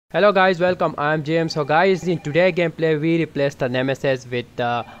Hello guys, welcome. I am James. So guys, in today's gameplay we replaced the Nemesis with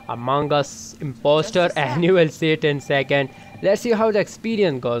the Among Us Imposter and you will see it in second. Let's see how the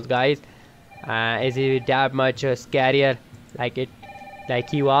experience goes, guys. Is it that much scarier like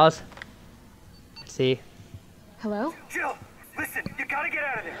he was? Let's see. Hello? Jill, listen, you gotta get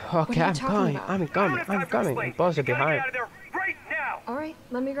out of there. Okay, I'm coming. about? I'm coming. Imposter behind. Get out of there right now. Alright,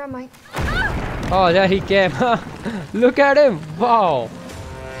 let me grab my... Oh, there he came. Look at him. Wow.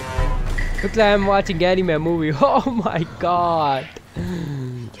 Looks like I'm watching anime movie. Oh my god.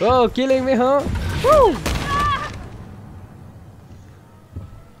 Oh, killing me, huh? Woo!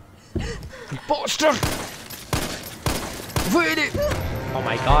 Imposter! Wait it! Oh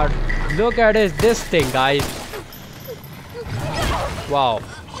my god. Look at this thing, guys. Wow.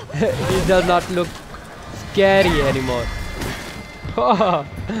 He does not look scary anymore. Oh,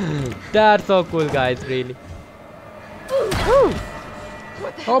 that's so cool, guys, really. Woo!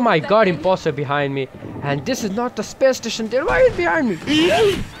 Oh my god, imposter behind me. And this is not the space station. They're right behind me.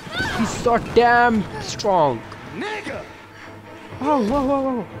 He's so damn strong. Oh,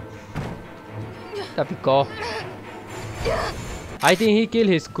 whoa. There we go. I think he killed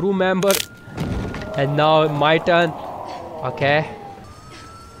his crew member. And now my turn. Okay.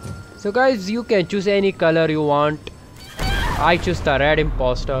 So guys, you can choose any color you want. I choose the red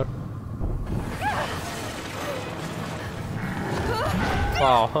imposter.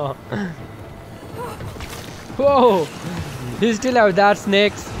 Wow. Whoa! He still have that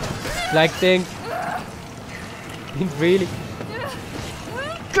snakes like thing. Really?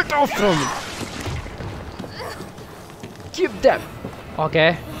 Get off from me! Keep them!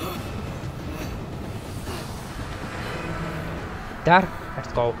 Okay. There,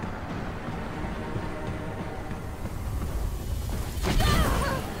 let's go.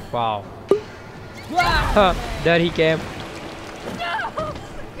 Wow. Huh, there he came.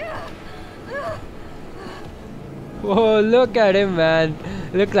 Whoa, look at him, man.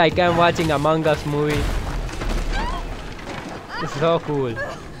 Look like I'm watching Among Us movie. It's so cool.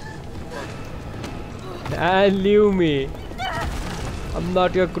 And leave me. I'm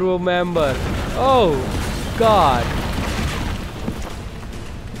not your crew member. Oh, God.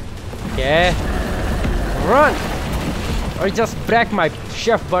 Okay. Run! Or just break my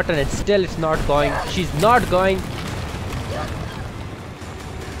shift button and still it's not going. She's not going.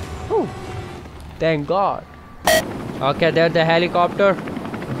 Whew. Thank God. Okay, there's the helicopter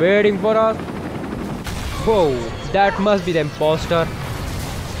waiting for us. Whoa, that must be the imposter.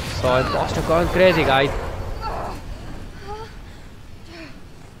 So imposter going crazy, guys.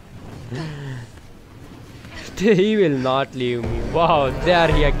 He will not leave me. Wow, there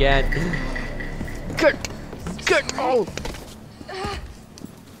he again. Get out.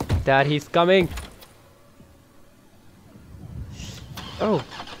 There he's coming. Oh,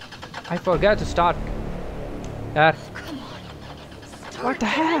 I forgot to start. There. What the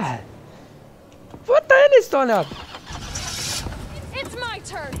hell? What the hell is going up? It's my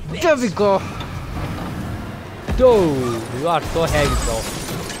turn! There we go. Dude, you are so heavy, bro.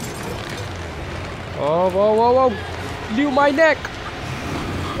 Oh, whoa. Leave my neck.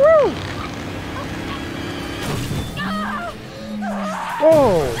 Woo!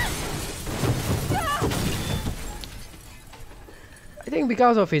 Oh! I think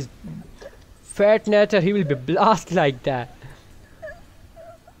because of his fat nature, he will be blasted like that.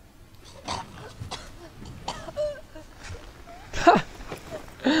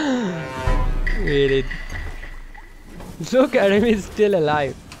 Really? Look at him, he's still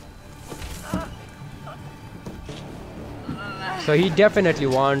alive. So he definitely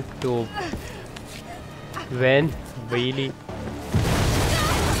want to win, really.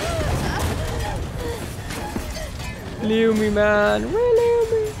 Leave me, man.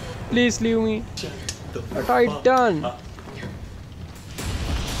 Leave me. Please leave me. What I done?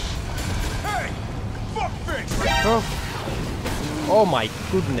 Oh my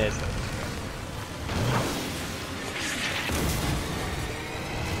goodness.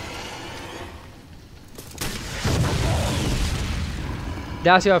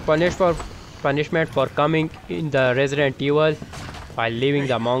 That's your punishment for coming in the Resident Evil while leaving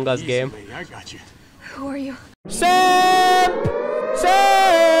the Among Us game. I got you. Who are you? Sam!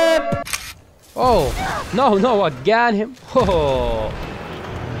 Oh, no, again him. Oh,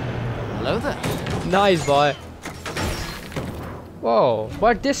 Hello there. nice boy. Whoa,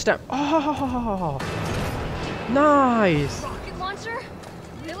 but this time, oh, nice. Rocket launcher?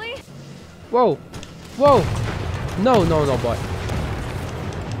 Really? Whoa, no, boy.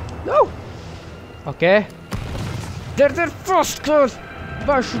 No. Okay. They're first, girls.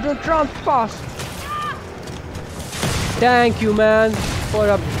 But shouldn't run fast. Thank you, man.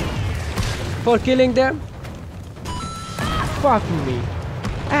 for killing them. Fuck me,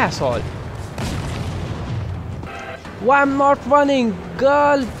 asshole. Why I'm not running,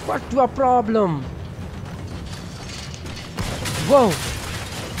 girl? What's your problem? Whoa!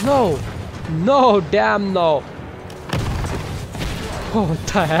 No! No! Damn no! What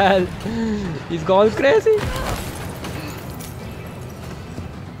the hell? He's gone crazy.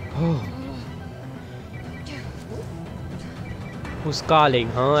 Oh. Who's calling,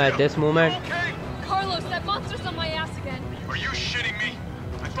 huh? At this moment? Okay. Carlos, that monster's on my ass again. Are you shitting me?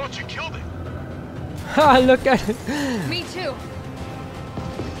 I thought you killed it. Ha! Look at it. Me too.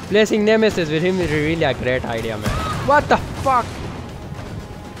 Placing Nemesis with him is really a great idea, man. What the fuck?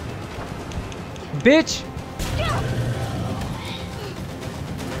 Bitch!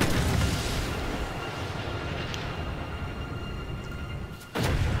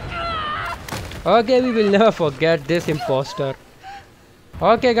 Okay, we will never forget this imposter.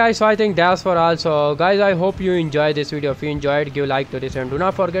 Okay guys, so I think that's for all. So guys, I hope you enjoyed this video. If you enjoyed, give a like to this and do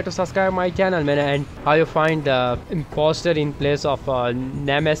not forget to subscribe my channel, man. And how you find the imposter in place of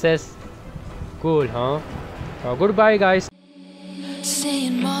Nemesis. Cool, huh? Goodbye guys.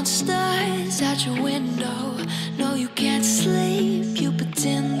 Seeing monsters out your window. No, you can't sleep, you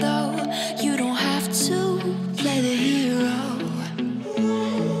pretend though. You don't have to play the hero.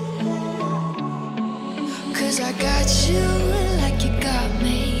 Cause I got you like you got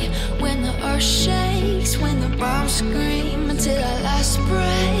me. When the earth shakes, when the bombs scream, until our last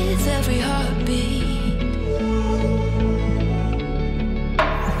breath, every heart